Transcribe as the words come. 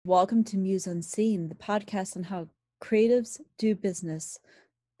Welcome to Muse Unseen, the podcast on how creatives do business.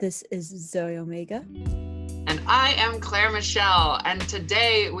 This is Zoe Omega. And I am Claire Michelle. And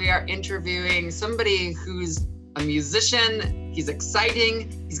today we are interviewing somebody who's a musician. He's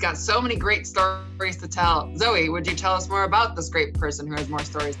exciting. He's got so many great stories to tell. Zoe, would you tell us more about this great person who has more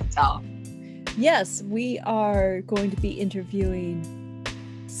stories to tell? Yes, we are going to be interviewing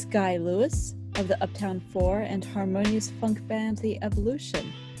Sky Lewis of the Uptown Four and harmonious funk band The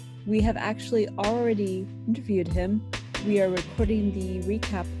Evolution. We have actually already interviewed him. We are recording the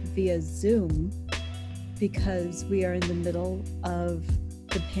recap via Zoom because we are in the middle of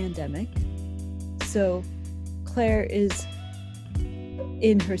the pandemic. So Claire is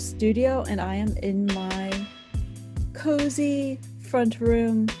in her studio and I am in my cozy front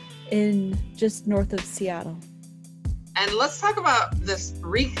room in just north of Seattle. And let's talk about this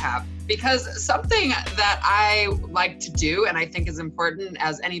recap, because something that I like to do and I think is important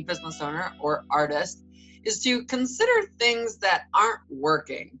as any business owner or artist is to consider things that aren't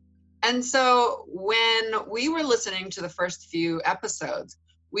working. And so when we were listening to the first few episodes,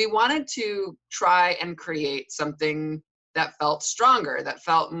 we wanted to try and create something that felt stronger, that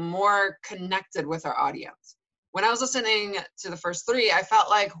felt more connected with our audience. When I was listening to the first three, I felt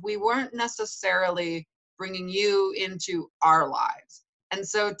like we weren't necessarily bringing you into our lives. And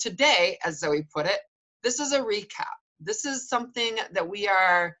so today, as Zoe put it, this is a recap. This is something that we've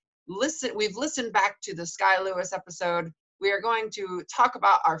listened back to the Sky Lewis episode. We are going to talk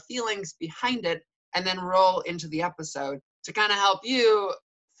about our feelings behind it and then roll into the episode to kind of help you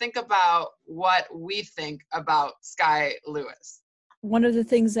think about what we think about Sky Lewis. One of the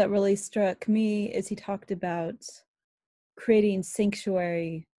things that really struck me is he talked about creating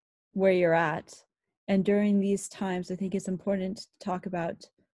sanctuary where you're at. And during these times, I think it's important to talk about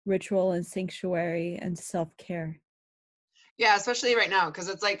ritual and sanctuary and self-care. Yeah, especially right now, because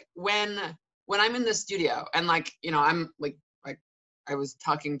it's like when I'm in the studio and I'm like I was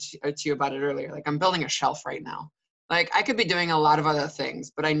talking to you about it earlier, like I'm building a shelf right now. Like I could be doing a lot of other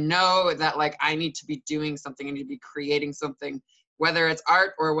things, but I know that like I need to be doing something, I need to be creating something, whether it's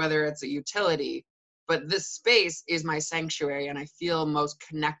art or whether it's a utility. But this space is my sanctuary and I feel most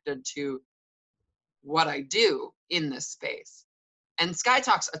connected to what I do in this space. And Sky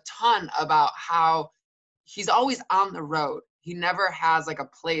talks a ton about how he's always on the road. He never has like a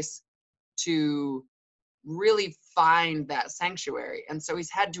place to really find that sanctuary. And so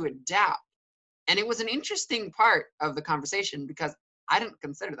he's had to adapt. And it was an interesting part of the conversation because I didn't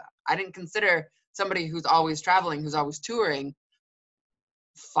consider that. I didn't consider somebody who's always traveling, who's always touring,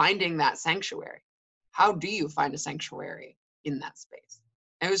 finding that sanctuary. How do you find a sanctuary in that space?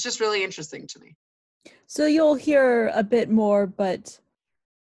 And it was just really interesting to me. So you'll hear a bit more, but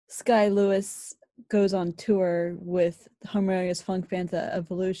Sky Lewis goes on tour with harmonious funk band The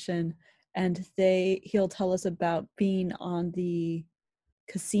Evolution, and he'll tell us about being on the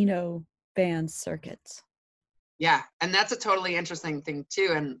casino band circuit. Yeah, and that's a totally interesting thing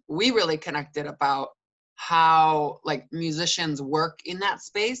too. And we really connected about how like musicians work in that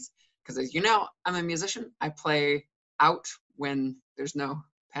space. Because as you know, I'm a musician. I play out when there's no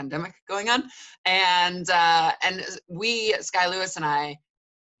pandemic going on. And we, Sky Lewis and I,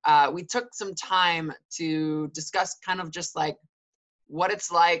 we took some time to discuss kind of just like what it's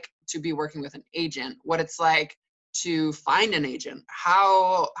like to be working with an agent, what it's like to find an agent,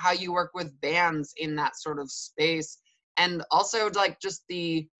 how you work with bands in that sort of space, and also like just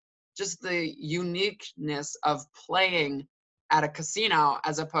the uniqueness of playing at a casino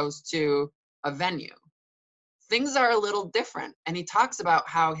as opposed to a venue. Things are a little different, and he talks about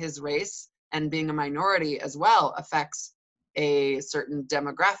how his race and being a minority as well affects a certain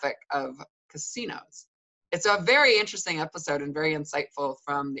demographic of casinos. It's a very interesting episode and very insightful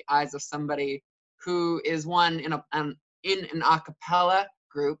from the eyes of somebody who is one in an a cappella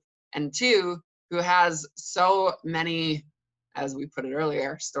group, and two, who has so many, as we put it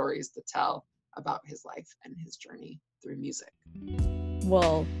earlier, stories to tell about his life and his journey through music.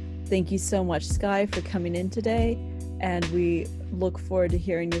 Well, thank you so much, Sky, for coming in today, and we look forward to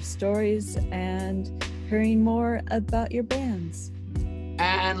hearing your stories and hearing more about your bands.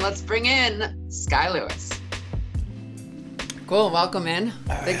 And let's bring in Sky Lewis. Cool, welcome in.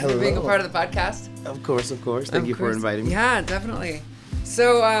 Thank you for being a part of the podcast. Of course. Thank you for inviting me. Yeah, definitely.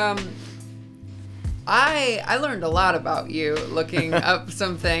 So, I learned a lot about you looking up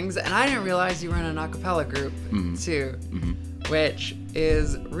some things, and I didn't realize you were in an a cappella group too, which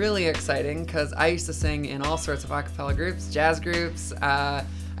is really exciting because I used to sing in all sorts of a cappella groups, jazz groups. I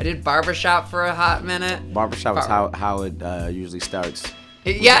did barbershop for a hot minute. Barbershop is how it usually starts.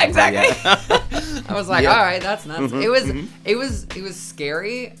 Yeah, exactly. I was like, all right, that's nuts. It was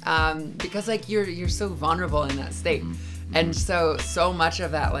scary because like you're so vulnerable in that state. And so much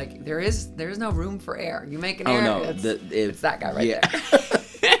of that, like there's no room for air. You make an air, no, it's that guy right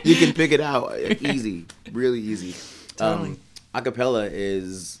there. You can pick it out easy, really easy. Totally. Acapella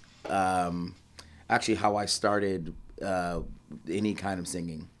is actually how I started any kind of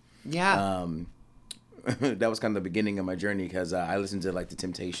singing. Yeah. That was kind of the beginning of my journey because I listened to like the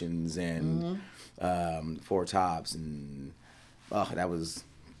Temptations and Four Tops, and that was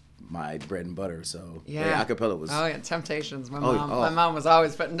my bread and butter. So acapella was. Oh yeah, Temptations. My mom was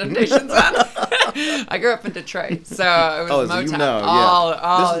always putting Temptations on. I grew up in Detroit, so it was Motown. So you know,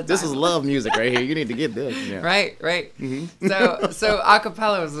 all this is love music right here. You need to get this. Yeah. Right. Mm-hmm. So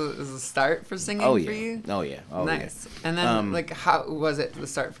acapella was a start for singing for you. Oh yeah. Nice. Yeah. And then like, how was it the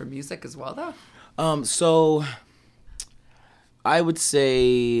start for music as well though? So I would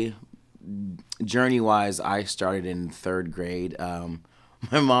say journey-wise, I started in 3rd grade.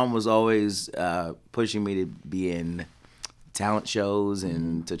 My mom was always pushing me to be in talent shows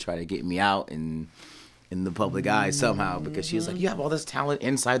and to try to get me out in the public eye somehow, because she was like, you have all this talent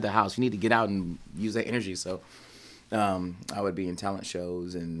inside the house. You need to get out and use that energy. So I would be in talent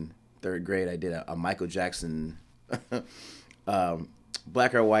shows. In 3rd grade, I did a Michael Jackson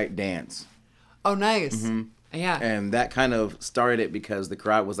black or white dance. Oh, nice. Mm-hmm. Yeah. And that kind of started it because the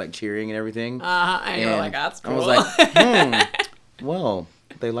crowd was like cheering and everything. I know, like, that's cool. I was like, well,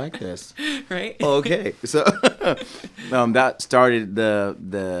 they like this. Right. Okay. So that started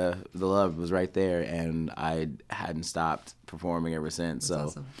the love was right there, and I hadn't stopped performing ever since. That's so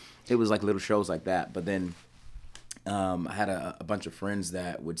awesome. It was like little shows like that. But then I had a bunch of friends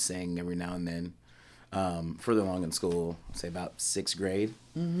that would sing every now and then further along in school, say about 6th grade.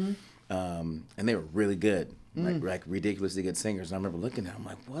 Mm-hmm. And they were really good, like ridiculously good singers. And I remember looking at them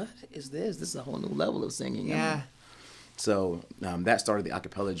like, what is this? This is a whole new level of singing. Yeah. So that started the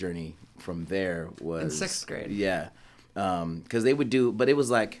acapella journey. From there was in 6th grade. Yeah, because they would do, but it was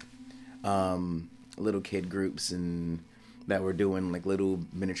like little kid groups and that were doing like little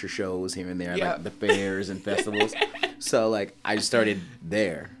miniature shows here and there, like the fairs and festivals. So like I just started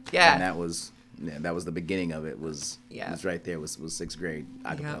there. Yeah. And that was the beginning of it. Was right there. Was 6th grade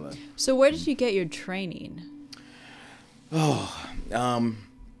acapella. Yeah. So where did you get your training? A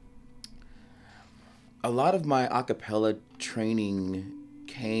lot of my acapella training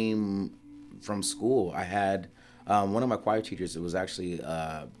came from school. I had one of my choir teachers. It was actually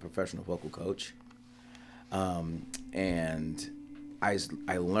a professional vocal coach, and I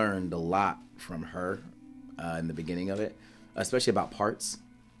learned a lot from her in the beginning of it, especially about parts.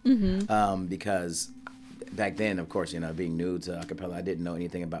 Mm-hmm. Because back then, of course, being new to acapella, I didn't know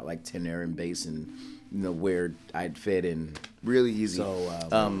anything about like tenor and bass and where I'd fit in. Really easy. So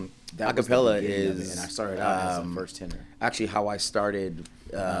acapella is, and I started out as a first tenor. Actually, how I started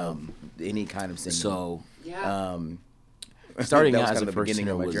any kind of singing. So starting out as a first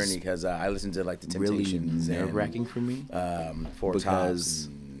tenor of my journey, because I listened to like the Temptations. Really nerve-wracking for me. Four Tops.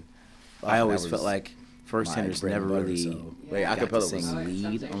 I always felt like first tenors never really acapella sing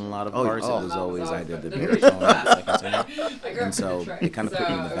lead on a lot of parts. It was always either the baritone or the second tenor, and so it kind of put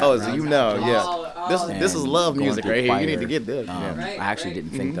me in the background. So this is love music right here. You need to get this. I actually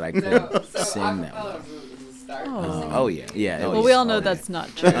didn't think that I could sing that well. Yeah. Well, we all know that's not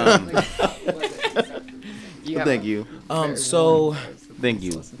true. Thank you. Thank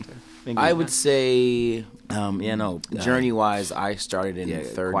you. I would say, journey-wise, I started in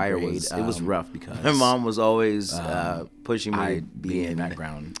 3rd grade. It was rough because my mom was always pushing me to be in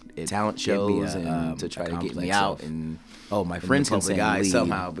background talent shows and to try to get me out. And my friends can sing lead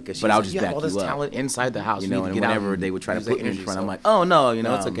somehow, but I'll just back you up. All this talent inside the house, and whenever they would try to put me in front, I'm like, oh no,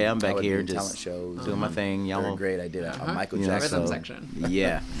 it's okay, I'm back here just talent shows, doing my thing. Y'all 3rd grade, I did a Michael Jackson rhythm section.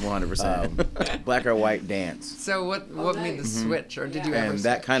 Yeah, 100%. Black or white dance. So what made the switch, or did you ever? And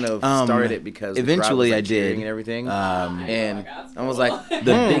that kind of started it because eventually I did and everything, and I was like,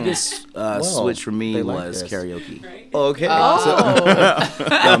 the biggest switch for me was karaoke. Okay, so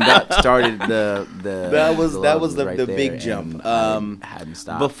that started that was the big jump. Hadn't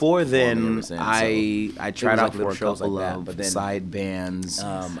stopped. Before then, I tried out for a couple of side bands.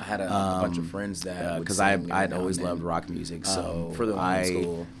 I had a bunch of friends that because I'd always loved rock music, so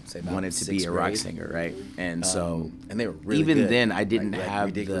I wanted to be a rock singer, right? And so and they were really even good. Then I didn't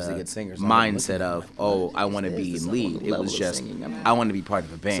have the mindset of I want to be in lead. It was just I want to be part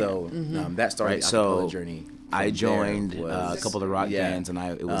of a band. So that started the journey. I joined a couple of rock bands, and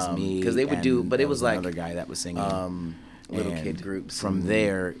it was me because they would do, but it was like another guy that was singing. little kid groups. From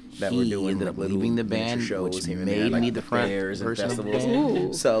there, that were doing ended up leaving the band, which made me the front person of the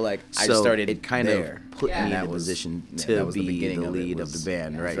band. So like I started it kind of put me in a position to be the lead of the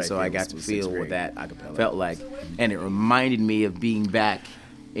band, right? So I got to feel what that felt like, and it reminded me of being back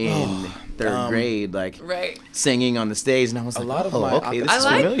in third grade, like singing on the stage, and I was like, okay, this is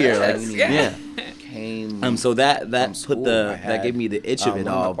familiar. So that put that gave me the itch of it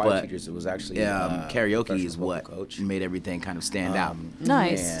all. But it was actually karaoke is what made everything kind of stand out.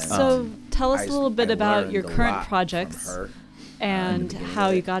 Nice. So tell us a little bit about your current projects and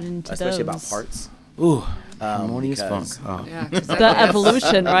how you got into those. Especially about parts. Ooh. Harmonious Funk. The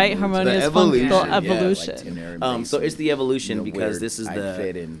evolution, right? Harmonious Funk, the evolution. So it's the evolution because this is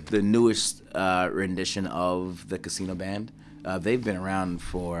the newest rendition of the Casino Band. They've been around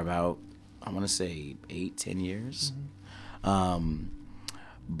for about, I want to say 8-10 years.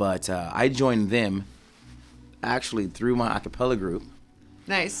 But I joined them actually through my a cappella group.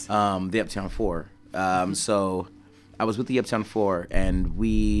 Nice. The Uptown Four. So I was with the Uptown Four, and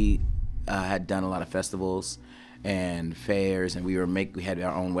we had done a lot of festivals and fairs, and we had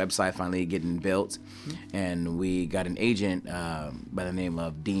our own website finally getting built, and we got an agent by the name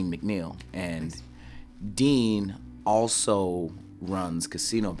of Dean McNeil, and Dean also runs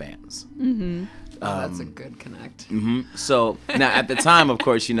casino bands. That's a good connect. So now at the time, of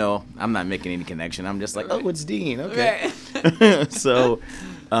course, I'm not making any connection. I'm just like, oh, it's Dean. Okay. So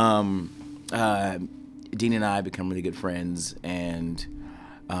Dean and I become really good friends, and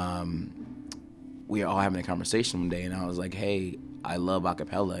we were all having a conversation one day, and I was like, hey, I love a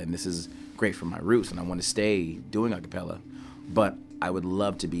cappella, and this is great for my roots, and I want to stay doing a cappella, but I would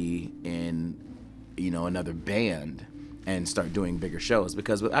love to be in, another band and start doing bigger shows,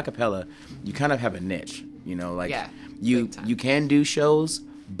 because with a cappella, you kind of have a niche, you can do shows,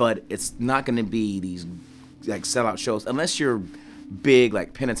 but it's not going to be these like sellout shows unless you're big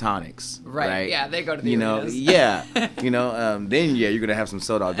like Pentatonics, right? Yeah, they go to the arenas. Then you're gonna have some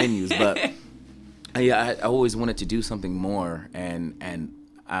sold out venues, but I always wanted to do something more, and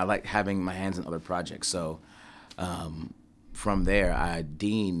I like having my hands in other projects. So from there,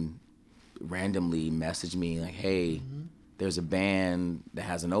 Dean randomly messaged me like, hey, there's a band that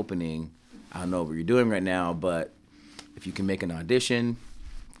has an opening. I don't know what you're doing right now, but if you can make an audition,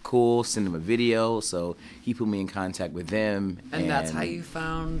 cool, send him a video. So he put me in contact with them. And that's how you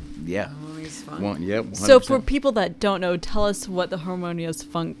found Harmonious Funk? 100%. So for people that don't know, tell us what the Harmonious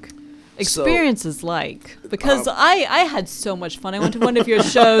Funk experience is like. Because I had so much fun. I went to one of your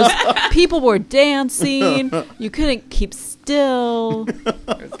shows. People were dancing. You couldn't keep still. It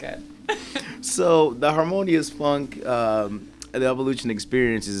was good. So the Harmonious Funk, the Evolution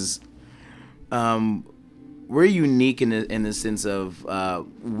experience is... we're unique in the sense of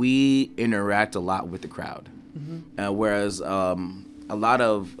we interact a lot with the crowd, whereas a lot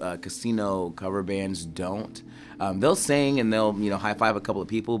of casino cover bands don't. They'll sing and they'll high five a couple of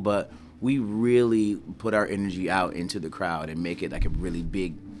people, but we really put our energy out into the crowd and make it like a really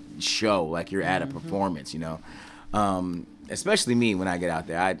big show, like you're at a performance. Especially me when I get out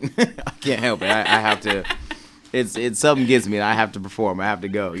there, I can't help it. I have to. It's something gets me, and I have to perform. I have to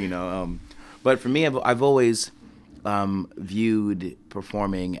go. But for me, I've always viewed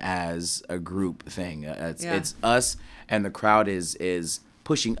performing as a group thing. It's us, and the crowd is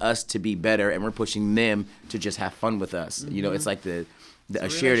pushing us to be better, and we're pushing them to just have fun with us. It's like a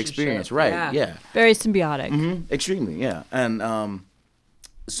shared experience, right? Yeah. Very symbiotic. Extremely, yeah. And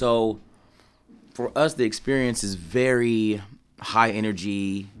so for us, the experience is very high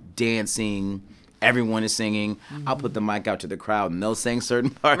energy, dancing. Everyone is singing. I'll put the mic out to the crowd, and they'll sing certain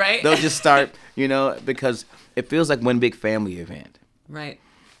parts. Right. They'll just start, because it feels like one big family event. Right.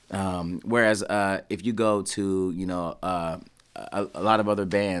 Whereas if you go to, a lot of other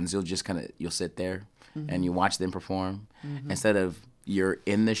bands, you'll sit there and you watch them perform. Instead of you're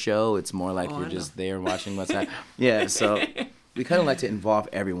in the show, it's more like you're just there watching what's happening. Yeah, so we kind of like to involve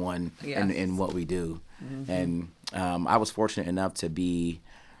everyone in what we do. And I was fortunate enough to be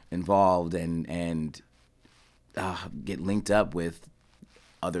involved and get linked up with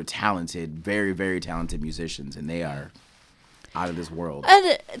other talented, very, very talented musicians, and they are out of this world.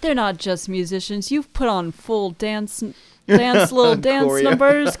 And they're not just musicians. You've put on full dance little dance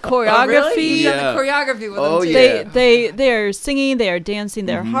numbers, choreography. Oh, really? You've done the choreography with them too. They are singing, they are dancing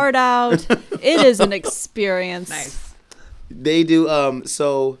their heart out. It is an experience. Nice. They do. One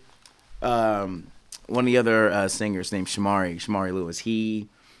of the other singers named Shamari Lewis, he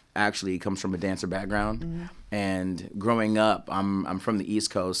actually comes from a dancer background, and growing up, I'm from the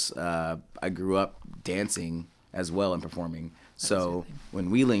East Coast. I grew up dancing as well and performing. So when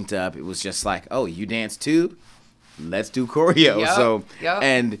we linked up, it was just like, oh, you dance too? let's do choreo.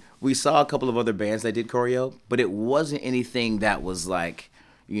 And we saw a couple of other bands that did choreo, but it wasn't anything that was like,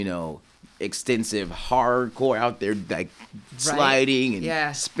 extensive hardcore out there, like sliding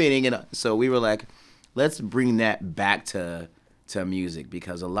and spinning. And so we were like, let's bring that back to music,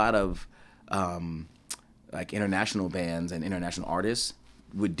 because a lot of like international bands and international artists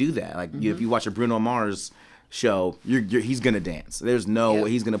would do that. Like if you watch a Bruno Mars show, he's gonna dance. There's no way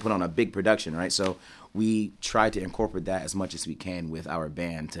he's gonna put on a big production, right? So we try to incorporate that as much as we can with our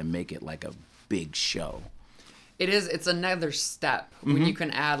band to make it like a big show. It's another step when you can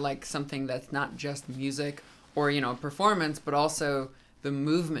add like something that's not just music or performance, but also the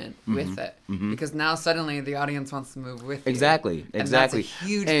movement with it, because now suddenly the audience wants to move with you. Exactly. And that's a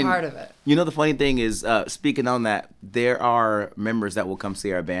huge part of it. The funny thing is, speaking on that, there are members that will come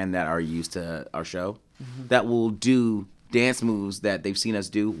see our band that are used to our show that will do dance moves that they've seen us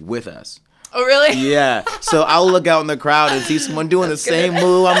do with us. Oh, really? Yeah. So I'll look out in the crowd and see someone doing the same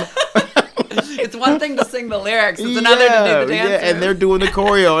move. It's one thing to sing the lyrics; it's another to do the dance. Yeah, and they're doing the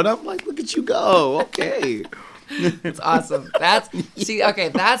choreo, and I'm like, look at you go. Okay. It's awesome. That's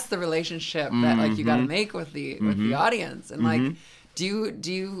the relationship that like you got to make with the audience, and like, do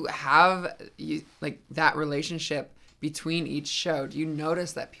you have that relationship between each show? Do you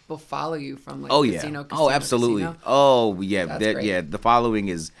notice that people follow you from like casino? Oh, absolutely. Casino? Oh yeah, the following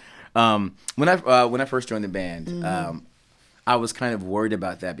is. When I first joined the band, I was kind of worried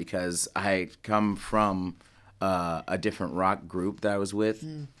about that because I had come from a different rock group that I was with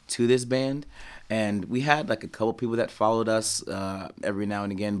to this band. And we had like a couple people that followed us every now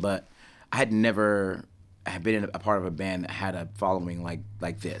and again, but I had never been a part of a band that had a following like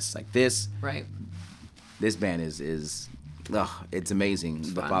this. Like this. Right. This band is it's amazing.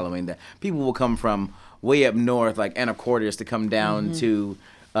 It's the following that people will come from way up north, like Anacortes, to come down to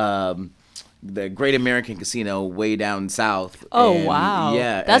the Great American Casino way down south. Oh, wow.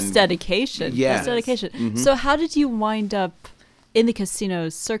 Yeah. That's dedication. Yeah. That's dedication. So how did you wind up in the casino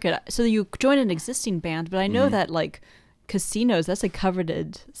circuit? So you joined an existing band, but I know that like casinos, that's a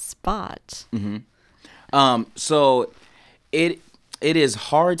coveted spot. So it is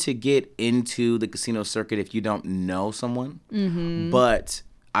hard to get into the casino circuit if you don't know someone. But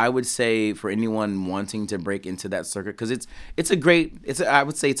I would say for anyone wanting to break into that circuit, because I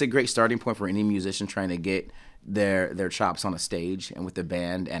would say it's a great starting point for any musician trying to get their chops on a stage and with a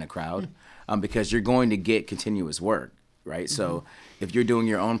band and a crowd, because you're going to get continuous work, right? So if you're doing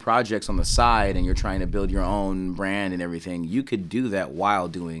your own projects on the side and you're trying to build your own brand and everything, you could do that while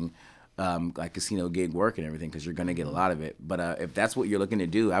doing like casino gig work and everything, because you're going to get a lot of it. But if that's what you're looking to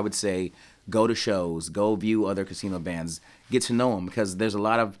do, I would say go to shows, go view other casino bands, get to know them, because there's a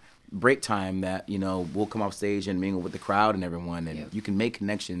lot of break time that, we'll come off stage and mingle with the crowd and everyone, and you can make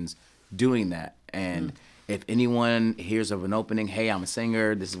connections doing that. And if anyone hears of an opening, hey, I'm a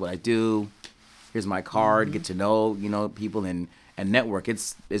singer, this is what I do, here's my card, get to know, people and network.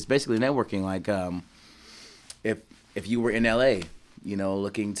 It's basically networking. Like if you were in LA,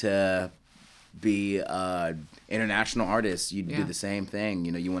 looking to be an international artist, you do the same thing.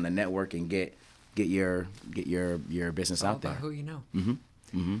 You want to network and get your business out there. Who you know.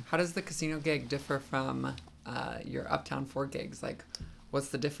 How does the casino gig differ from your Uptown 4 gigs? Like, what's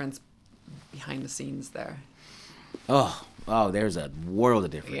the difference behind the scenes there? Oh, there's a world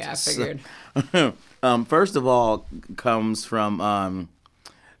of differences. Yeah, I figured. First of all, comes from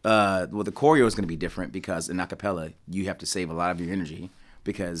the choreo is going to be different, because in a cappella you have to save a lot of your energy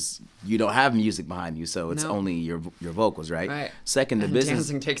because you don't have music behind you, so it's only your vocals, right? Right. Second, the business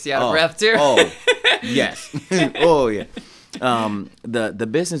dancing takes you out of breath too. Oh, yes. Oh, yeah. The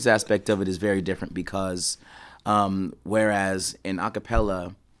business aspect of it is very different, because whereas in a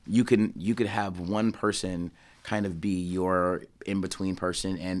cappella you could have one person kind of be your in-between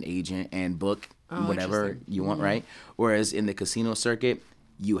person and agent and book whatever you want, right? Whereas in the casino circuit,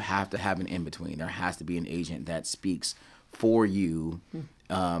 you have to have an in-between. There has to be an agent that speaks for you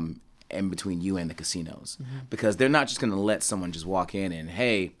in between you and the casinos, because they're not just going to let someone just walk in and,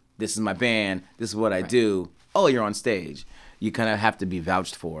 hey, this is my band, this is what I do. Oh, you're on stage. You kind of have to be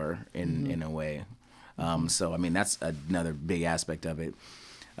vouched for in a way. So, I mean, that's another big aspect of it.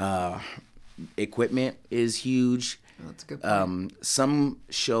 Equipment is huge. Oh, that's a good point. Some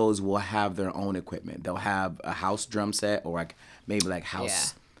shows will have their own equipment. They'll have a house drum set, or maybe a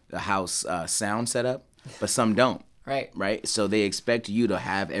house sound setup, but some don't. Right. So they expect you to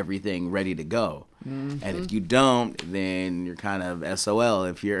have everything ready to go, and if you don't, then you're kind of SOL.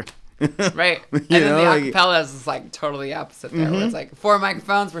 If you're right. And then the acapellas is like totally opposite there, where it's like 4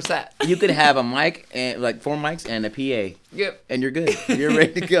 microphones, we're set. You could have a mic and 4 mics and a PA. Yep. And you're good. You're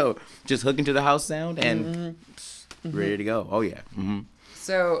ready to go. Just hook into the house sound and ready to go. Oh, yeah. Mm-hmm.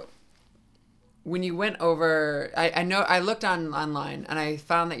 So when you went over, I know I looked online and I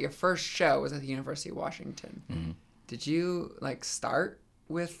found that your first show was at the University of Washington. Mm-hmm. Did you like start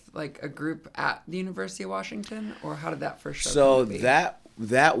with like a group at the University of Washington, or how did that first show So come to be?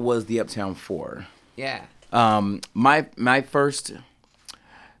 that was the Uptown 4. Yeah. My first.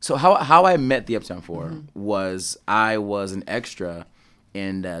 So how I met the Uptown 4 was I was an extra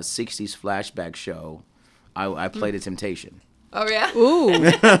in the 60s flashback show. I played a Temptation. Oh yeah. Ooh.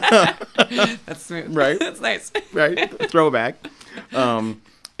 That's smooth. Right. That's nice. Right. Throwback.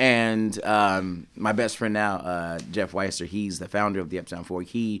 And my best friend now, Jeff Weiser, he's the founder of the Uptown 4.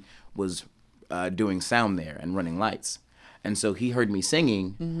 He was doing sound there and running lights. And so he heard me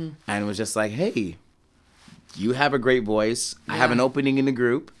singing and was just like, hey, you have a great voice. I have an opening in the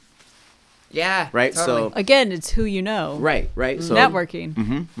group. Yeah. Right. Totally. So Again, it's who you know. Right. So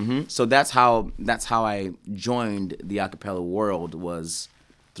Networking. So that's how I joined the acapella world, was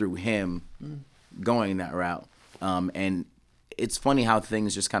through him going that route. And it's funny how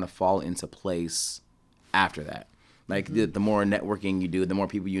things just kind of fall into place after that. Like the more networking you do, the more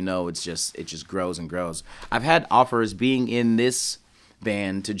people you know, it just grows and grows. I've had offers being in this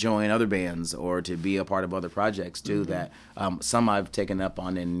band to join other bands or to be a part of other projects too, that some I've taken up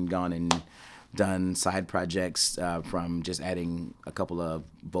on and gone and done side projects, from just adding a couple of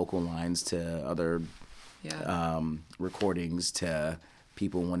vocal lines to other recordings to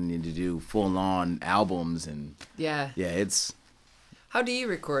people wanting to do full-on albums. And it's... How do you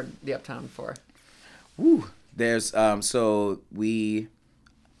record the Uptown 4? There's so we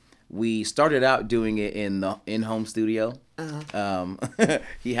started out doing it in the in-home studio.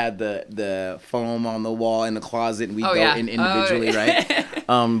 He had the foam on the wall in the closet, and we in individually, right?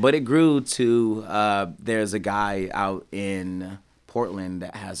 But it grew to there's a guy out in Portland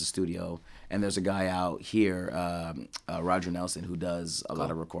that has a studio, and there's a guy out here, Roger Nelson, who does a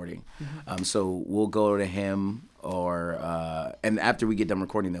lot of recording. So we'll go to him, or and after we get done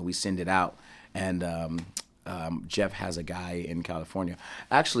recording, then we send it out, and Jeff has a guy in California,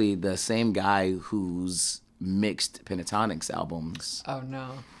 actually the same guy who's mixed Pentatonix albums. Oh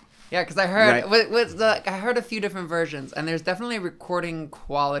no. Yeah, because I heard I heard a few different versions, and there's definitely a recording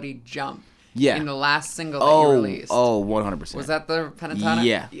quality jump. Yeah. In the last single that you released. 100%. Was that the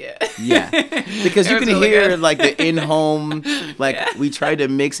Pentatonic? Yeah. Because you can really hear good. Like the in-home, like we tried to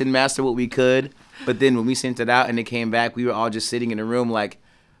mix and master what we could, but then when we sent it out and it came back, we were all just sitting in a room like,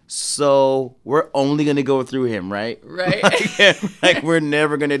 so we're only going to go through him, right? Right. like we're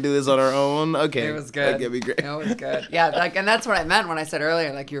never going to do this on our own. Okay. It was good. That'd be great. It was good. Yeah, like, and that's what I meant when I said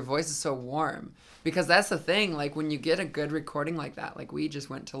earlier, like your voice is so warm. Because that's the thing, like when you get a good recording like that, like we just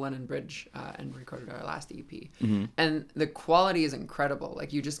went to London Bridge and recorded our last EP, and the quality is incredible.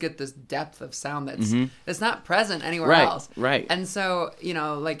 Like you just get this depth of sound that's not present anywhere else. Right. And so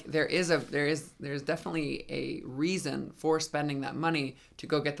like there's definitely a reason for spending that money to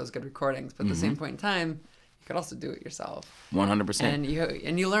go get those good recordings, but at the same point in time, you could also do it yourself. 100%.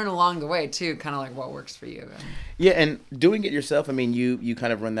 And you learn along the way too, kind of like what works for you. Yeah, and doing it yourself, I mean, you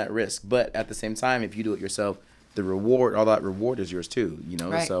kind of run that risk, but at the same time, if you do it yourself, all that reward is yours too,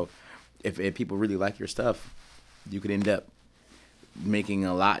 Right. So if people really like your stuff, you could end up making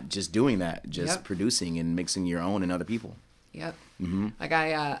a lot just doing that, just producing and mixing your own and other people. Yep. Like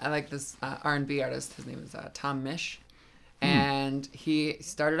I like this R&B artist. His name is Tom Misch. And he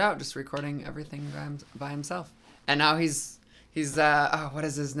started out just recording everything by himself. And now he's what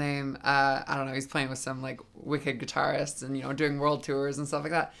is his name? I don't know. He's playing with some like wicked guitarists and doing world tours and stuff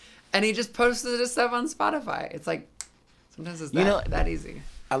like that. And he just posted his stuff on Spotify. It's like sometimes it's that easy.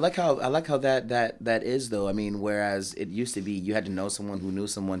 I like how that is though. I mean, whereas it used to be you had to know someone who knew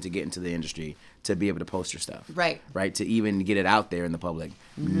someone to get into the industry to be able to post your stuff. Right. To even get it out there in the public.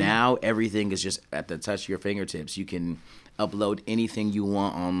 Now everything is just at the touch of your fingertips. You can upload anything you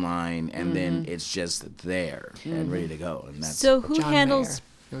want online, and then it's just there and ready to go. And that's so who John handles? Mayer.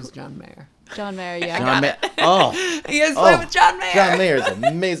 It was John Mayer. John Mayer, yeah. John Mayer. Oh, he has played with John Mayer. John Mayer is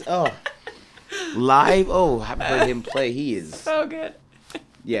amazing. Oh, live. Oh, I've heard him play. He is so good.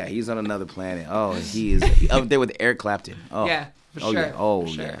 Yeah, he's on another planet. Oh, he is up there with Eric Clapton. Oh, yeah, for sure. Yeah. Oh,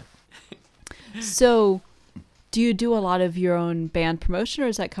 for sure. Yeah. So, do you do a lot of your own band promotion, or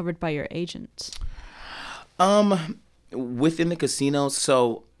is that covered by your agents? Within the casino,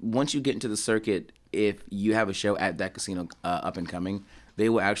 so once you get into the circuit, if you have a show at that casino up and coming, they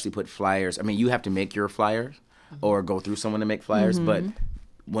will actually put flyers. I mean, you have to make your flyers or go through someone to make flyers, but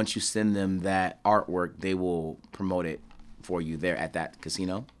once you send them that artwork, they will promote it for you there at that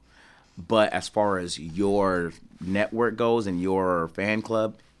casino. But as far as your network goes and your fan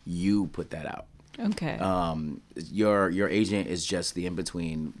club, you put that out. Okay. Your agent is just the in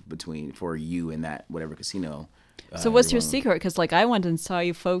between for you and that whatever casino. So what's your secret? Because like I went and saw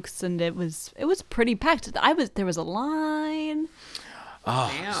you folks, and it was pretty packed. There was a line.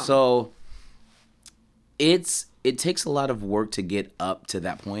 Oh, Damn. so it takes a lot of work to get up to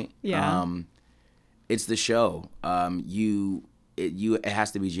that point. Yeah. It's the show. It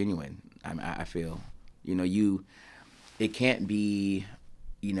has to be genuine. I feel, it can't be,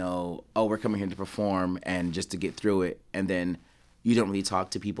 oh, we're coming here to perform and just to get through it, and then you don't really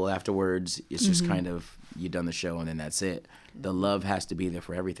talk to people afterwards. It's just kind of, you've done the show and then that's it. The love has to be there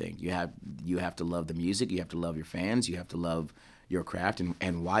for everything. You have to love the music. You have to love your fans. You have to love your craft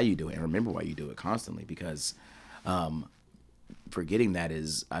and why you do it, and remember why you do it constantly, because forgetting that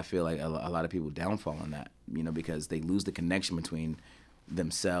is, I feel like a lot of people downfall on that, because they lose the connection between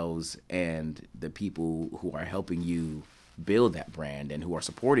themselves and the people who are helping you build that brand and who are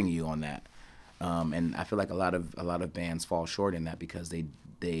supporting you on that. And I feel like a lot of bands fall short in that because they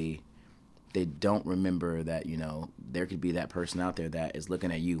don't remember that, there could be that person out there that is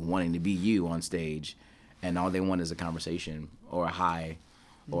looking at you, wanting to be you on stage, and all they want is a conversation or a hi,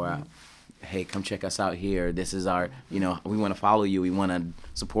 or a, hey, come check us out here. This is our, we want to follow you. We want to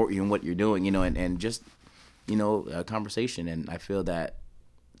support you in what you're doing, and just, a conversation. And I feel that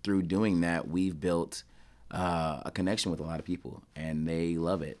through doing that, we've built a connection with a lot of people, and they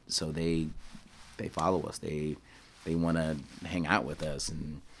love it. So they follow us. They want to hang out with us.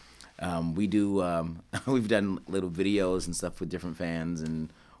 And we do, we've done little videos and stuff with different fans, and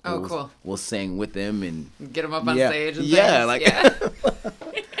cool. We'll sing with them and get them up on stage and things.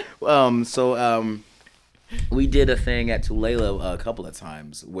 We did a thing at Tulela a couple of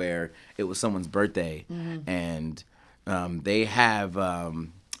times where it was someone's birthday, and they have a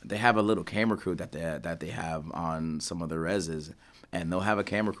little camera crew that they have on some of the reses, and they'll have a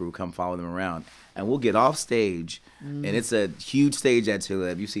camera crew come follow them around, and we'll get off stage, and it's a huge stage at Tulela.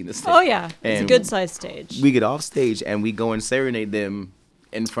 Have you seen this stage? Oh yeah, it's and a good sized stage. We get off stage and we go and serenade them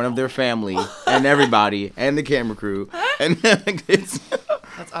in front of their family and everybody and the camera crew, and it's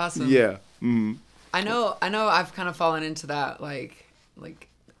that's awesome. Yeah. Mm-hmm. I know I've kind of fallen into that, like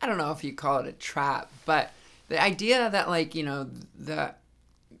I don't know if you call it a trap, but the idea that the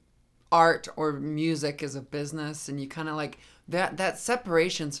art or music is a business, and you kind of that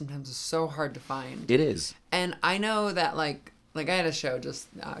separation sometimes is so hard to find. It is. And I know that like I had a show just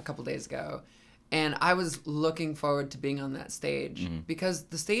a couple days ago, and I was looking forward to being on that stage because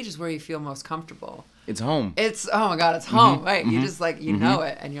the stage is where you feel most comfortable. It's home. It's, oh my God, it's home, right? You just know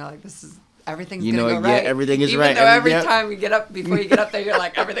it, and you're like, this is, everything's gonna go right. Yeah, everything is right. Even though every time we get up, before you get up there, you're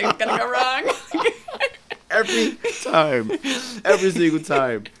like, everything's gonna go wrong. Every time. Every single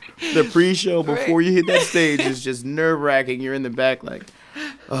time. The pre-show before you hit that stage is just nerve-wracking. You're in the back like,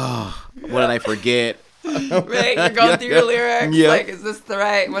 oh, what did I forget? Right, you're going through your lyrics. Yep. Like, is this the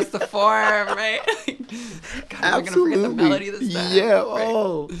right? What's the form? Right? God, am I gonna forget the melody this time? Yeah. Right.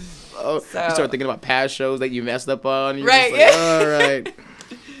 Oh. So, you start thinking about past shows that you messed up on. You're right. Just like, all right.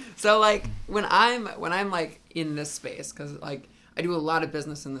 So like when I'm like in this space, because like I do a lot of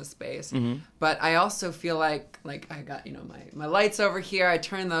business in this space, but I also feel like I got my lights over here. I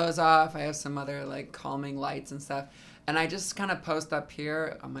turn those off. I have some other like calming lights and stuff. And I just kind of post up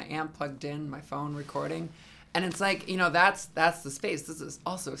here on my amp plugged in, my phone recording. And it's like, that's the space. This is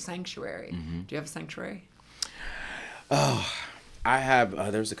also a sanctuary. Do you have a sanctuary? Oh, I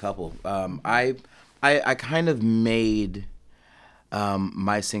have. There's a couple. I kind of made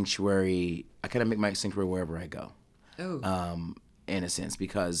my sanctuary. I kind of make my sanctuary wherever I go. Oh. In a sense,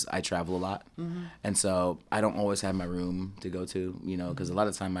 because I travel a lot. And so I don't always have my room to go to, because a lot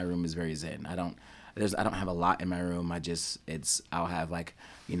of the time my room is very zen. I don't have a lot in my room. I'll have like,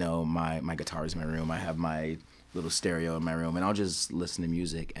 my guitars in my room. I have my little stereo in my room, and I'll just listen to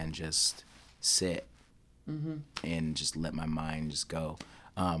music and just sit and just let my mind just go.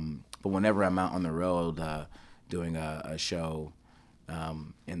 But whenever I'm out on the road doing a show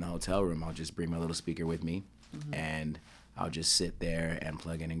in the hotel room, I'll just bring my little speaker with me, and I'll just sit there and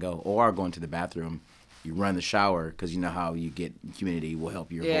plug in and go. Or I'll go into the bathroom. You run the shower, because you know how you get humidity will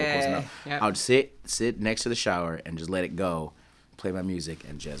help your vocals. Yep. I'll sit next to the shower and just let it go, play my music,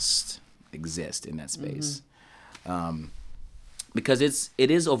 and just exist in that space. Because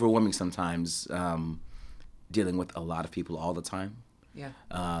it is overwhelming sometimes dealing with a lot of people all the time. Yeah.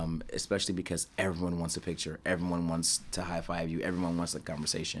 Especially because everyone wants a picture, everyone wants to high five you, everyone wants a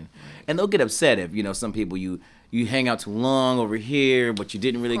conversation, and they'll get upset if some people you hang out too long over here, but you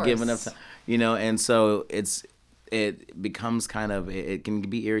didn't really give enough time, and so it becomes it can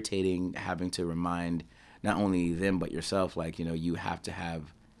be irritating having to remind not only them but yourself, like you have to have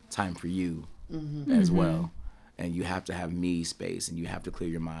time for you as well. And you have to have me space, and you have to clear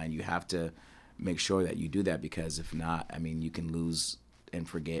your mind. You have to make sure that you do that, because if not, I mean, you can lose and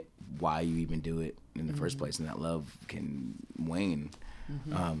forget why you even do it in the first place, and that love can wane.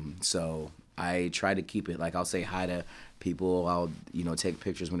 So I try to keep it, like, I'll say hi to people. I'll, take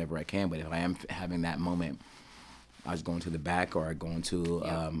pictures whenever I can. But if I am having that moment, I was going to the back, or I go into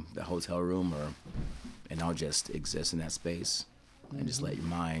the hotel room, and I'll just exist in that space and just let your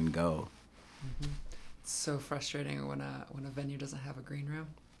mind go. It's so frustrating when a venue doesn't have a green room.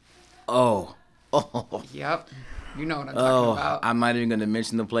 Oh. Yep. You know what I'm talking about. I'm not even going to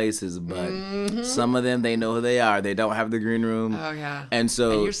mention the places, but some of them, they know who they are. They don't have the green room. Oh, yeah. And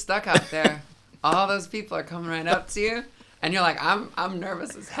you're stuck out there. All those people are coming right up to you, and you're like, I'm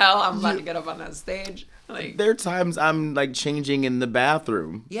nervous as hell. I'm about to get up on that stage. Like, there are times I'm like changing in the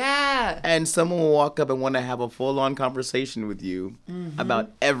bathroom. Yeah. And someone will walk up and want to have a full-on conversation with you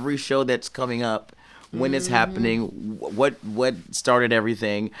about every show that's coming up, when it's happening, what started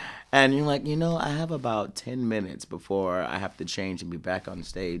everything. And you're like, I have about 10 minutes before I have to change and be back on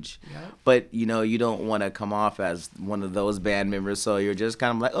stage. Yep. But, you don't want to come off as one of those band members. So you're just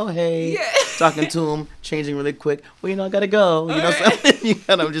kind of like, oh, hey, talking to them, changing really quick. Well, I got to go. Something. You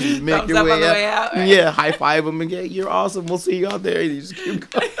kind of just make your way out. Right? Yeah, high five them and you're awesome. We'll see you out there. You just keep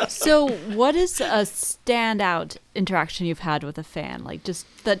going. So what is a standout interaction you've had with a fan? Like, just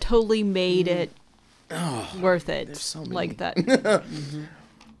that totally made it worth it. There's so many. Like that.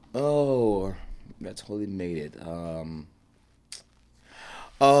 Oh, that totally made it.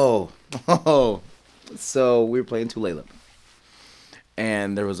 So we were playing Tulalip,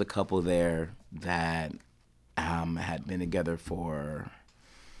 and there was a couple there that had been together for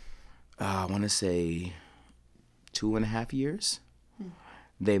I want to say 2.5 years.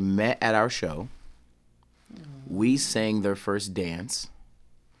 They met at our show. We sang their first dance.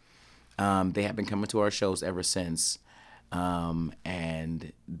 They have been coming to our shows ever since.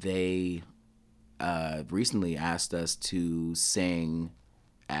 And they recently asked us to sing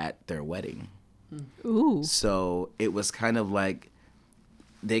at their wedding. Ooh. So it was kind of like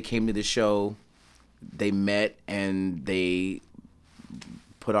they came to the show, they met, and they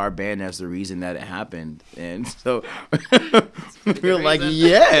put our band as the reason that it happened. And so we were like,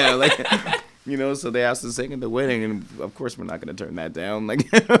 yeah, like... so they asked us to sing at the wedding, and of course we're not going to turn that down.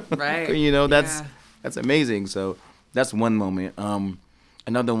 Like, right? That's amazing. So that's one moment.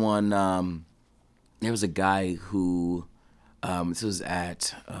 Another one, there was a guy who, this was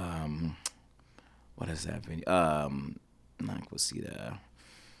at, what is that venue? Not Quasita.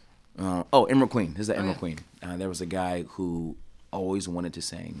 Emerald Queen. This is at Emerald Queen. There was a guy who always wanted to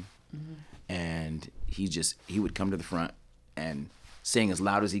sing, and he would come to the front and sing as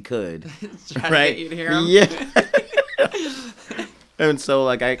loud as he could. Right? To get you to hear him. Yeah. And so,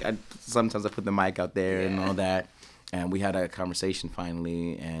 like, I sometimes I put the mic out there and all that. And we had a conversation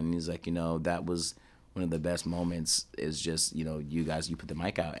finally, and he's like, that was one of the best moments, is just, you put the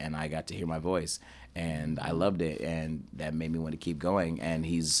mic out, and I got to hear my voice, and I loved it, and that made me want to keep going. And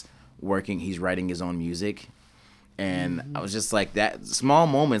he's writing his own music, and I was just like, that small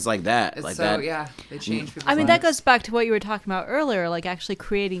moments like that. It's like so, that. Yeah, they change people's I mean, lives. that goes back to what you were talking about earlier, like actually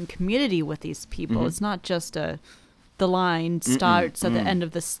creating community with these people. It's not just the line starts at the end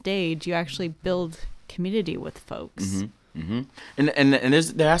of the stage. You actually build community with folks. And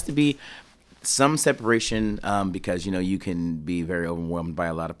there has to be some separation, because you can be very overwhelmed by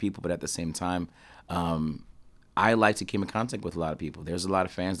a lot of people, but at the same time, I like to keep in contact with a lot of people. There's a lot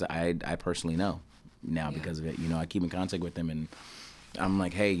of fans that I personally know now because of it. I keep in contact with them, and I'm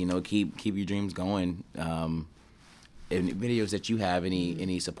like, hey, keep your dreams going. Any videos that you have,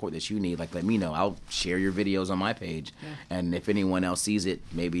 any support that you need, like, let me know. I'll share your videos on my page, and if anyone else sees it,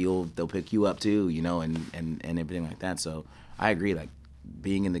 maybe they'll pick you up too, and everything like that. So I agree, like,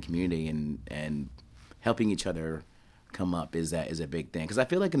 being in the community and helping each other come up is a big thing, because I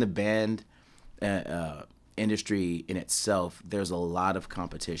feel like in the band industry in itself, there's a lot of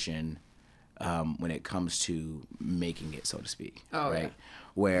competition when it comes to making it, so to speak. Oh, right? Yeah.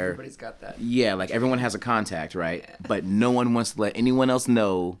 Where everybody's got that. Yeah, like everyone has a contact, right? Yeah. But no one wants to let anyone else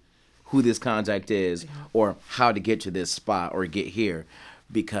know who this contact is or how to get to this spot or get here,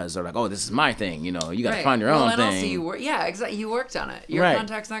 because they're like, oh, this is my thing. You got to find your own thing. Also exactly. You worked on it. Your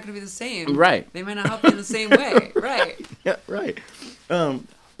contact's not going to be the same. Right. They might not help you in the same way. Right. Yeah. Right.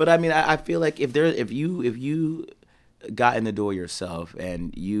 But I mean, I feel like if you got in the door yourself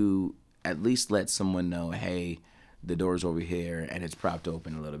and you at least let someone know, hey, the door's over here and it's propped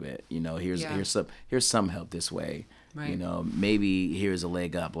open a little bit. Here's some help this way. Right. Maybe here's a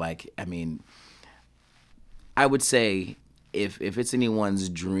leg up. Like, I mean, I would say if it's anyone's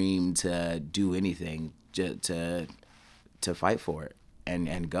dream to do anything, to fight for it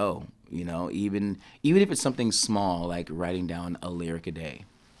and go, you know, even if it's something small like writing down a lyric a day.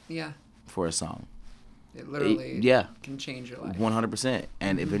 Yeah. For a song. It literally can change your life. 100%.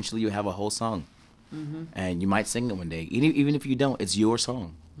 And eventually you have a whole song. And you might sing it one day. Even if you don't, it's your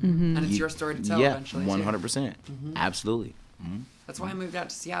song. And it's your story to tell eventually. 100%. Absolutely. That's why I moved out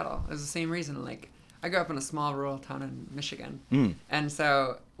to Seattle. It was the same reason. Like, I grew up in a small rural town in Michigan. And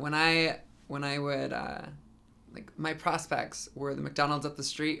so when I would, like, my prospects were the McDonald's up the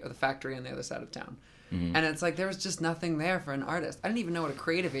street or the factory on the other side of town. And it's like there was just nothing there for an artist. I didn't even know what a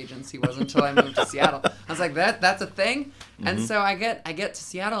creative agency was until I moved to Seattle. I was like, that's a thing. And so I get to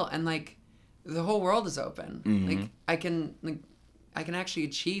Seattle and like the whole world is open. Like I can actually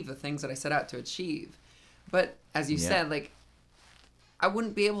achieve the things that I set out to achieve. But as you said, like I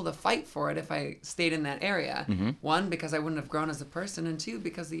wouldn't be able to fight for it if I stayed in that area. One, because I wouldn't have grown as a person, and two,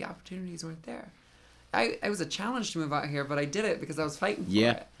 because the opportunities weren't there. It was a challenge to move out here, but I did it because I was fighting for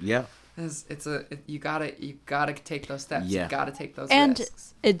it. Yeah. You gotta take those steps. Yeah. You gotta take those And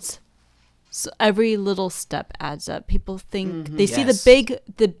risks. it's every little step adds up. People think they see Yes.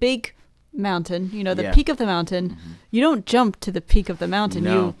 the big mountain, you know, the peak of the mountain. You don't jump to the peak of the mountain.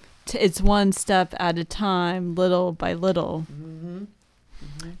 No. It's one step at a time, little by little.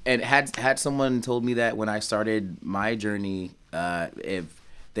 And had someone told me that when I started my journey, if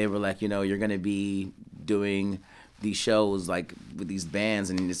they were like, you know, you're gonna be doing these shows like with these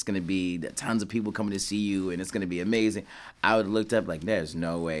bands and it's gonna be tons of people coming to see you and it's gonna be amazing, I would have looked up like, there's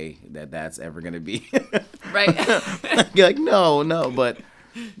no way that's ever gonna be Right. You're like, no, but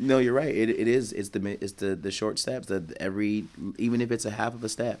no, you're right. It's the short steps that even if it's a half of a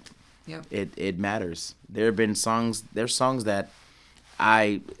step, it matters. There's songs that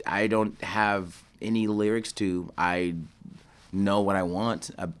I don't have any lyrics to. I know what I want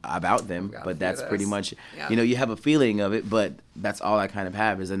about them, but that's pretty much, you know, you have a feeling of it, but that's all I kind of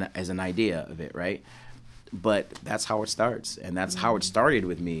have is an idea of it, right? But that's how it starts, and that's how it started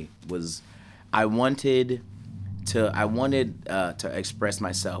with me. Was I wanted to express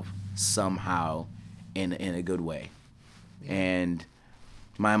myself somehow in a good way, and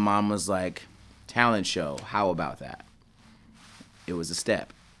my mom was like, talent show, how about that? It was a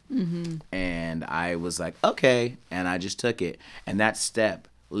step. And I was like, okay, and I just took it, and that step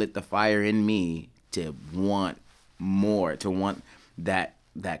lit the fire in me to want more, to want that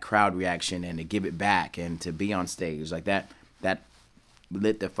crowd reaction and to give it back and to be on stage like that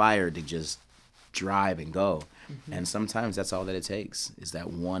lit the fire to just drive and go. And sometimes that's all that it takes is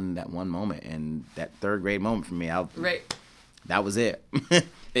that one moment. And that third grade moment for me, that was it.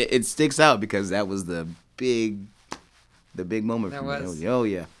 It sticks out because that was the big moment for me. Oh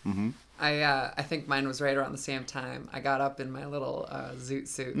yeah. I think mine was right around the same time. I got up in my little zoot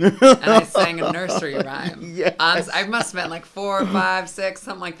suit and I sang a nursery rhyme. Yes. I must have been like 4, 5, 6,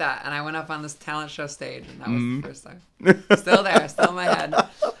 something like that. And I went up on this talent show stage, and that was the first time. Still there, still in my head.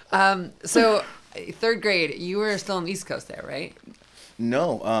 So third grade, you were still on the East Coast there, right?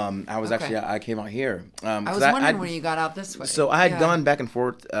 No, I was actually, I came out here. I was wondering when you got out this way. So I had gone back and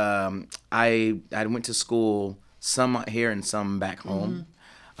forth. I went to school, some here and some back home.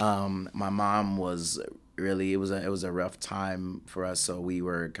 My mom was really, it was a rough time for us, so we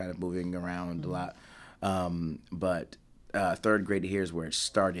were kind of moving around a lot. But third grade here is where it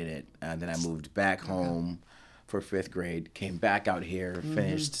started it. Then I moved back home for 5th grade, came back out here,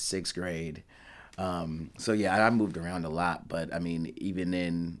 finished 6th grade. So yeah, I moved around a lot, but I mean, even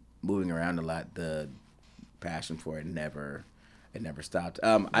in moving around a lot, the passion for it never stopped.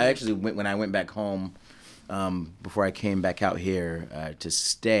 I actually when I went back home, before I came back out here to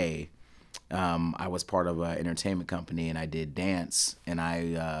stay, I was part of an entertainment company, and I did dance, and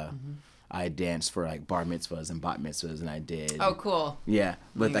I danced for like bar mitzvahs and bat mitzvahs, and I did. Oh, cool. Yeah,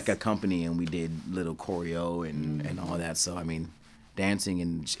 with like a company, and we did little choreo and all that. So I mean, dancing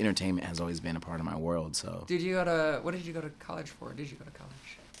and entertainment has always been a part of my world. So. What did you go to college for? Did you go to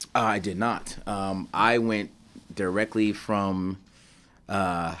college? I did not. I went directly from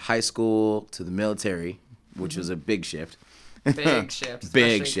high school to the military, which was a big shift. Big shift.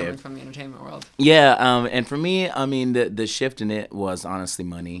 Big especially shift. Coming from the entertainment world. Yeah, and for me, I mean, the shift in it was honestly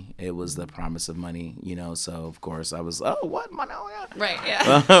money. It was the promise of money, you know. So of course I was, oh, what money? Oh, yeah. Right.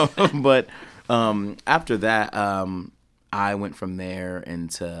 Yeah. But after that, I went from there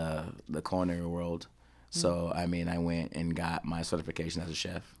into the culinary world. So I mean, I went and got my certification as a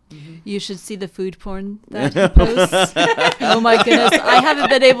chef. You should see the food porn that he posts. Oh my goodness. I haven't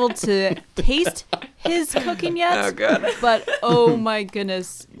been able to taste his cooking yet. Oh, God. But oh my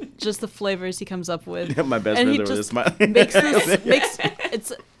goodness. just the flavors he comes up with. My best friend over this makes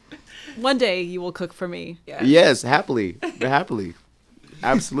it's. One day you will cook for me. Yeah. Yes, happily,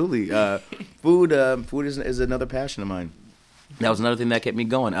 absolutely. Food is another passion of mine. That was another thing that kept me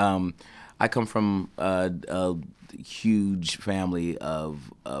going. I come from a huge family of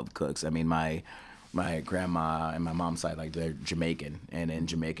cooks. I mean, my grandma and my mom's side, like, they're Jamaican, and in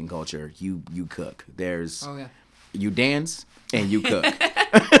Jamaican culture, you cook. There's you dance and you cook.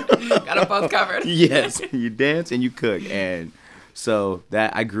 Got them both covered. Yes, you dance and you cook, and so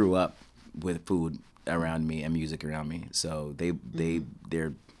that I grew up with food around me and music around me. So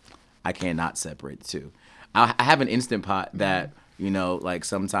they're I cannot separate the two. I have an Instant Pot that, you know, like,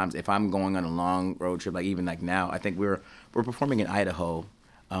 sometimes if I'm going on a long road trip, like even like now, I think we're performing in Idaho.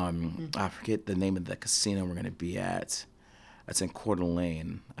 I forget the name of the casino we're gonna be at. It's in Coeur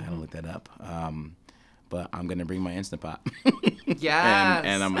d'Alene. I gotta look that up. But I'm gonna bring my Instant Pot. Yes.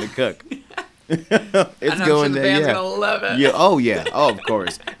 and I'm gonna cook. It's and I'm sure the band's gonna love it. Yeah. Oh yeah. Oh, of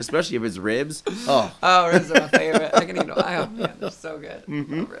course. Especially if it's ribs. Oh. Oh, ribs are my favorite. I can eat them. Oh man, they're so good.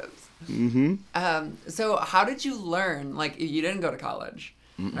 Love ribs. So how did you learn? Like, you didn't go to college,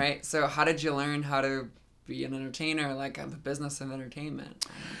 right? So how did you learn how to be an entertainer, like the business of entertainment?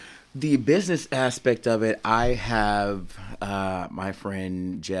 The business aspect of it, I have my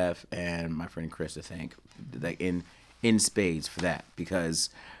friend Jeff and my friend Chris to thank, like, in spades for that, because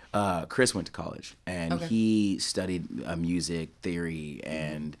Chris went to college and he studied music theory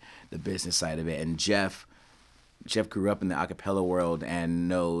and the business side of it, and Jeff grew up in the a cappella world and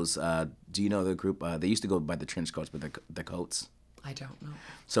knows. Do you know the group? They used to go by the Trench Coats, but the Coats. I don't know.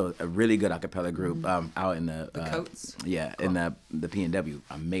 So a really good a cappella group out in the Coats. Yeah, cool. In the PNW.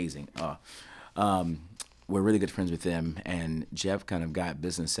 Amazing. We're really good friends with them, and Jeff kind of got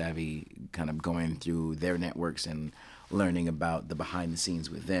business savvy, kind of going through their networks and learning about the behind the scenes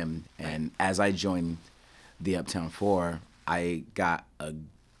with them. And as I joined the Uptown 4, I got a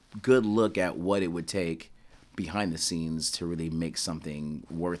good look at what it would take behind the scenes to really make something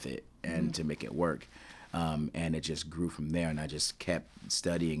worth it and to make it work. And it just grew from there, and I just kept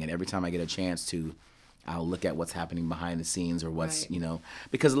studying. And every time I get a chance to, I'll look at what's happening behind the scenes, or what's, you know,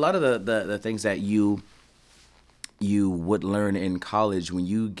 because a lot of the things that you would learn in college, when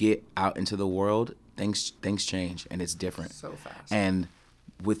you get out into the world, things change, and it's different. So fast. And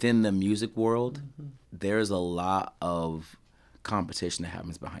within the music world, there's a lot of competition that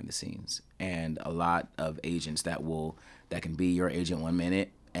happens behind the scenes, and a lot of agents that can be your agent one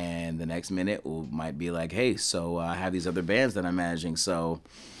minute, and the next minute might be like, hey, so I have these other bands that I'm managing, so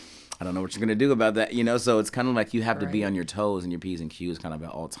I don't know what you're gonna do about that, you know. So it's kind of like you have to be on your toes and your P's and Q's kind of at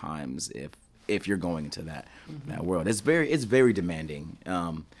all times if you're going into that world. It's very demanding,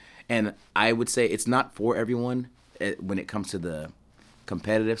 and I would say it's not for everyone when it comes to the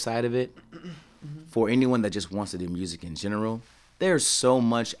competitive side of it. For anyone that just wants to do music in general, there's so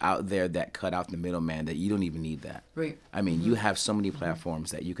much out there that cut out the middleman that you don't even need that. Right. I mean, you have so many platforms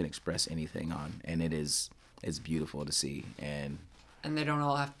that you can express anything on, and it's beautiful to see. And they don't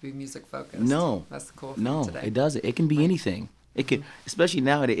all have to be music focused. No. That's the cool thing today. It doesn't. It can be anything. It can, especially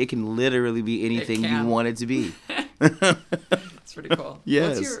nowadays, it can literally be anything you want it to be. It's pretty cool.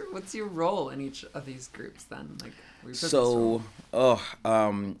 Yes. What's your role in each of these groups then? Like,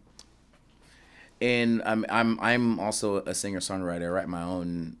 and I'm also a singer-songwriter. I write my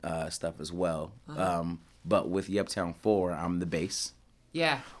own stuff as well. But with the Uptown 4, I'm the bass.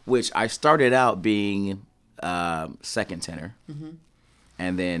 Yeah. Which I started out being second tenor,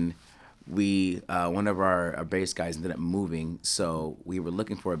 and then one of our bass guys ended up moving, so we were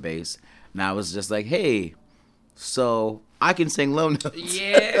looking for a bass, and I was just like, hey, so I can sing low notes.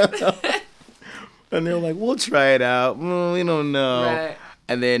 Yeah. And they were like, we'll try it out. We don't know. Right.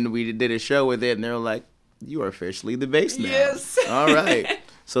 And then we did a show with it, and they were like, you are officially the bass now. Yes. All right.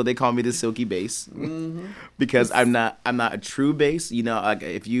 So they call me the silky bass because I'm not a true bass. You know, like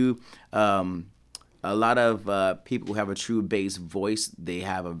if you, a lot of people who have a true bass voice, they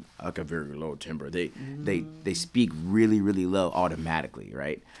have a very low timbre. They speak really, really low automatically,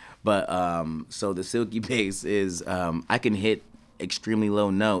 right? But so the silky bass is I can hit extremely low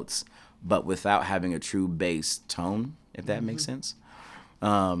notes, but without having a true bass tone, if that makes sense.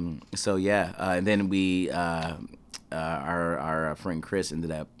 So yeah, and then we our friend Chris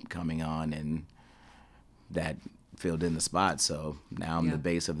ended up coming on, and that filled in the spot. So now I'm the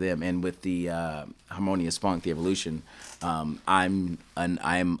bass of them. And with the Harmonious Funk, the Evolution, I'm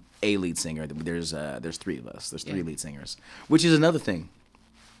a lead singer. There's three of us. There's three lead singers, which is another thing.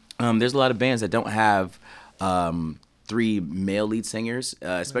 There's a lot of bands that don't have three male lead singers,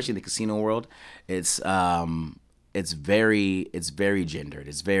 especially in the casino world. It's it's very gendered.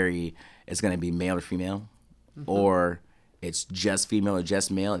 It's going to be male or female, or it's just female or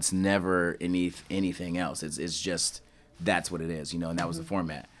just male. It's never anything else. It's just, that's what it is, and that was the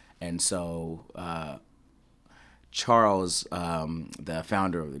format. And so Charles, the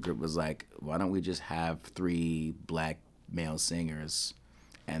founder of the group, was like, why don't we just have 3 black male singers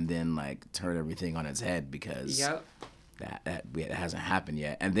and then like turn everything on its head, because that hasn't happened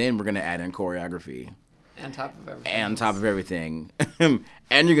yet. And then we're going to add in choreography. On top of everything. And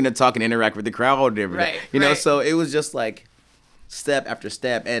you're going to talk and interact with the crowd and everything. Right, so it was just like step after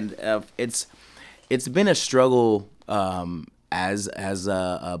step. And it's been a struggle as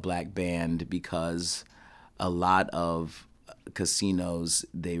a black band, because a lot of casinos,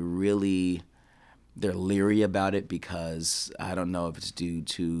 they're leery about it, because I don't know if it's due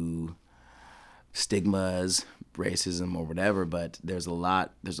to stigmas, racism, or whatever, but there's a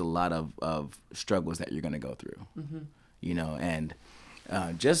lot of struggles that you're going to go through, and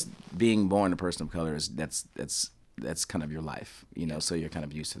just being born a person of color that's kind of your life, so you're kind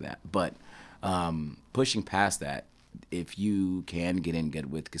of used to that. But pushing past that, if you can get in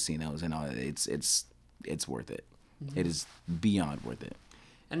good with casinos and all that, it's worth it. It is beyond worth it.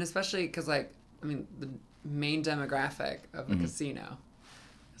 And especially because, the main demographic of a casino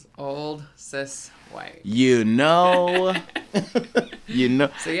is old, cis, white. So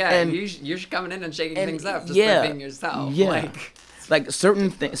yeah, and you're coming in and shaking things up just by being yourself. Yeah. Like certain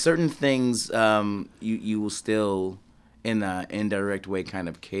things you will still, in an indirect way, kind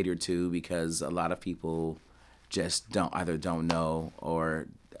of cater to, because a lot of people just don't know or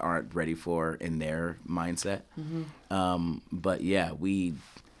aren't ready for in their mindset. But yeah,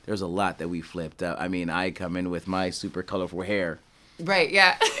 there's a lot that we flipped up. I come in with my super colorful hair. Right,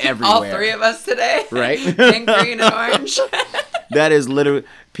 yeah. Everywhere. All 3 of us today. Right? Pink, green, and orange. That is literally,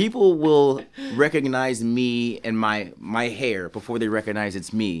 people will recognize me and my hair before they recognize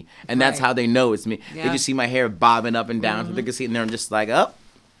it's me. And that's how they know it's me. Yeah. They just see my hair bobbing up and down through the casino, and they're just like, up.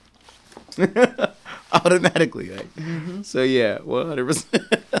 Automatically. So yeah,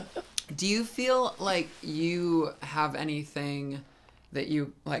 100%. Do you feel like you have anything that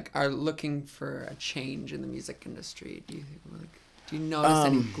you are looking for a change in the music industry? Do you notice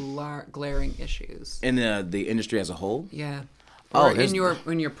any glaring issues in the industry as a whole? Yeah. Or in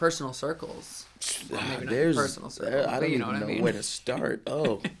your personal circles? Well, maybe not your personal circles. I don't even know where to start.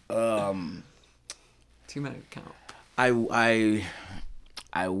 Too many to count.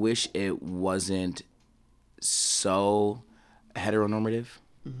 I wish it wasn't so heteronormative.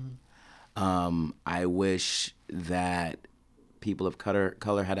 I wish that people of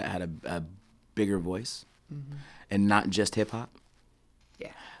color had a bigger voice, and not just hip hop.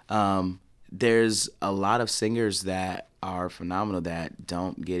 Yeah. There's a lot of singers that are phenomenal that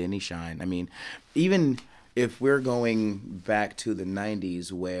don't get any shine. Even if we're going back to the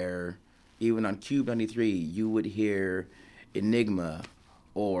 90s, where even on Cube 93, you would hear Enigma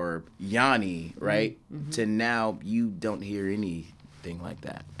or Yanni, right? To now, you don't hear anything like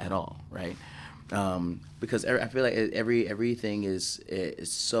that at all, right? Because I feel like everything is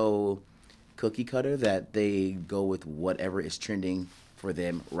so cookie cutter that they go with whatever is trending for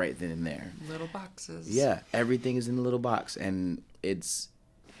them right then and there. Little boxes. Yeah, everything is in a little box, and it's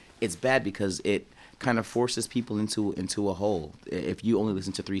bad because it kind of forces people into a hole. If you only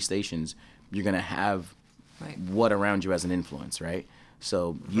listen to 3 stations, you're gonna have what around you as an influence, right?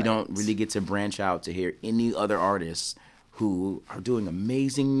 So you don't really get to branch out to hear any other artists who are doing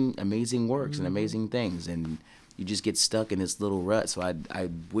amazing works and amazing things, and you just get stuck in this little rut. So I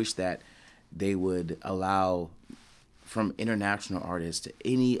wish that they would allow, from international artists to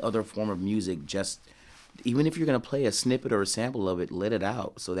any other form of music, just even if you're going to play a snippet or a sample of it, let it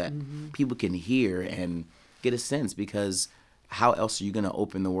out so that people can hear and get a sense, because how else are you going to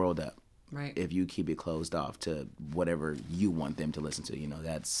open the world up if you keep it closed off to whatever you want them to listen to?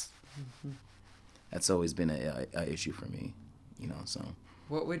 That's always been a issue for me, so.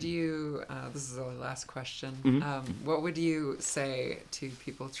 What would you, this is our last question, what would you say to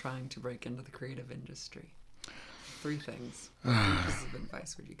people trying to break into the creative industry? 3 things. What pieces of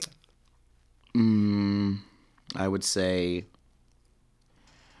advice would you give? I would say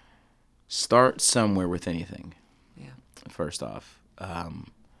start somewhere with anything. Yeah. First off,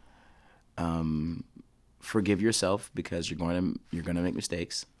 forgive yourself, because you're going to make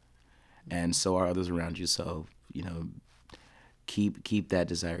mistakes, and so are others around you. So keep that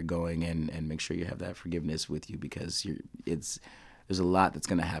desire going, and make sure you have that forgiveness with you, because there's a lot that's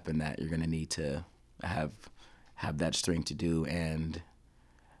going to happen that you're going to need to have that strength to do, and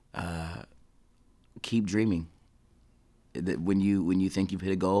keep dreaming. That when you think you've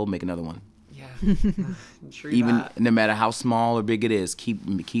hit a goal, make another one. Yeah. Even no matter how small or big it is, keep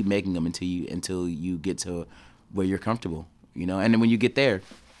making them until you get to where you're comfortable, you know. And then when you get there,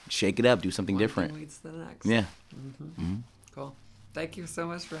 shake it up, do something different. Leads to the next. Yeah. Cool. Thank you so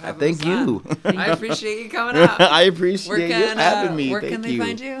much for having Thank us you. on. I appreciate you coming out. I appreciate you having me. Where Thank can they you.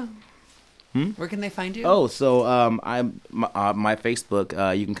 find you? Where can they find you? Oh, so I'm my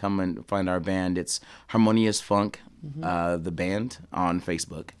Facebook. You can come and find our band. It's Harmonious Funk, the band on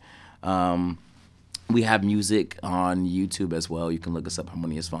Facebook. We have music on YouTube as well. You can look us up,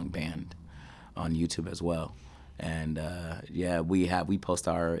 Harmonious Funk Band, on YouTube as well. And we post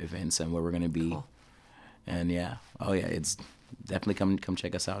our events and where we're gonna be. Cool. And it's definitely come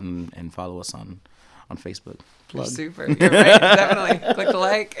check us out and follow us on Facebook. You're super. You're right. Definitely. Click the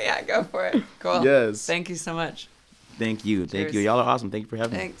like. Yeah, go for it. Cool. Yes. Thank you so much. Thank you. Cheers. Thank you. Y'all are awesome. Thank you for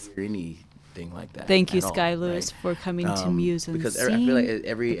having Thanks. me. Anything like that. Thank you, Sky Lewis, for coming to Muse and because Scene, I feel like the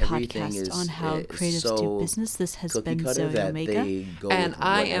everything podcast is on how creatives so do business. This has been Zoe Omega. And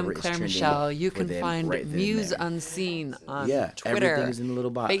I am Claire Michelle. You can find Muse Unseen on Twitter, everything is in the little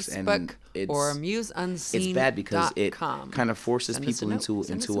box, Facebook, or MuseUnseen.com. It's bad because it kind of forces people into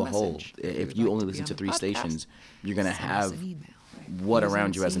a hole. If you only listen to 3 stations, you're gonna have what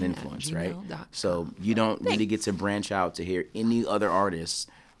around you as an influence, right? So you don't really get to branch out to hear any other artists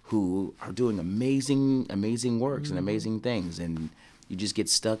who are doing amazing works and amazing things, and you just get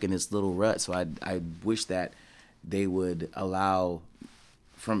stuck in this little rut. So I wish that they would allow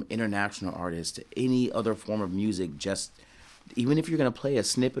from international artists to any other form of music, just even if you're going to play a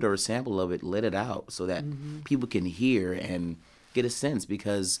snippet or a sample of it, let it out so that people can hear and get a sense,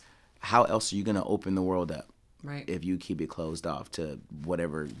 because how else are you going to open the world up? Right. If you keep it closed off to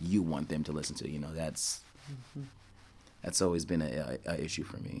whatever you want them to listen to, you know, that's always been a issue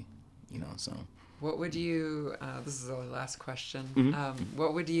for me, you know. So what would you this is our last question,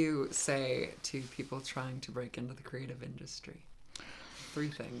 what would you say to people trying to break into the creative industry? 3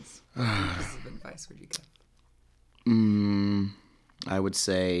 things. What pieces of advice would you give? I would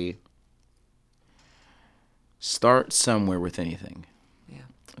say start somewhere with anything. Yeah.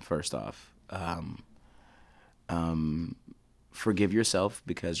 First off, forgive yourself,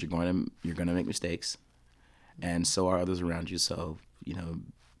 because you're going to make mistakes, and so are others around you. So, you know,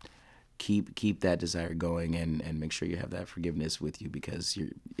 keep that desire going, and make sure you have that forgiveness with you, because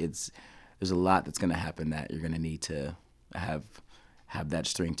there's a lot that's going to happen that you're going to need to have that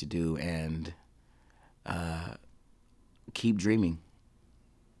strength to do, and keep dreaming.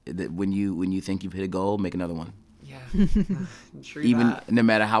 That when you think you've hit a goal, make another one. Yeah. Even no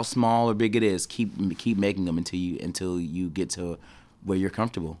matter how small or big it is, keep making them until you get to where you're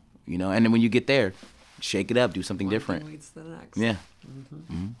comfortable, you know. And then when you get there, shake it up, do something different. Leads to the next. Yeah.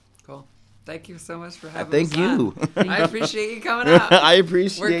 Cool. Thank you so much for having us. Thank you. I appreciate you coming out. I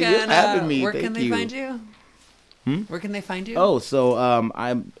appreciate you having me. Where Thank can they you. find you? Where can they find you? Oh, so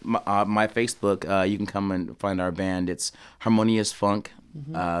I'm my Facebook. You can come and find our band. It's Harmonious Funk,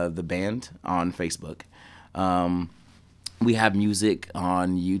 the band on Facebook. We have music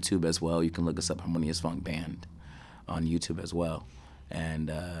on YouTube as well. You can look us up, Harmonious Funk Band, on YouTube as well.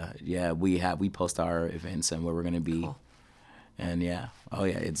 And we post our events and where we're gonna be. Cool. And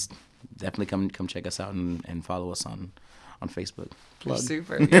it's definitely come check us out and follow us on Facebook. You're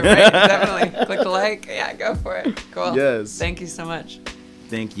super. You're right. Definitely. Click the like. Yeah, go for it. Cool. Yes. Thank you so much.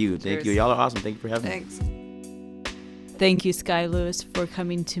 Thank you. Cheers. Thank you. Y'all are awesome. Thank you for having me. Thanks. Thank you, Sky Lewis, for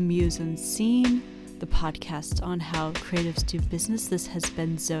coming to Muse and Scene, the podcast on how creatives do business. This has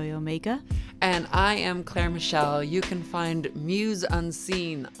been Zoe Omega. And I am Claire Michelle. You can find Muse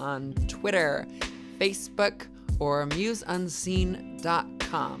Unseen on Twitter, Facebook, or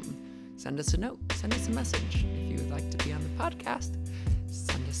MuseUnseen.com. Send us a note. Send us a message. If you would like to be on the podcast,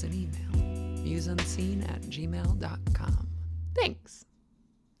 send us an email. MuseUnseen@gmail.com. Thanks.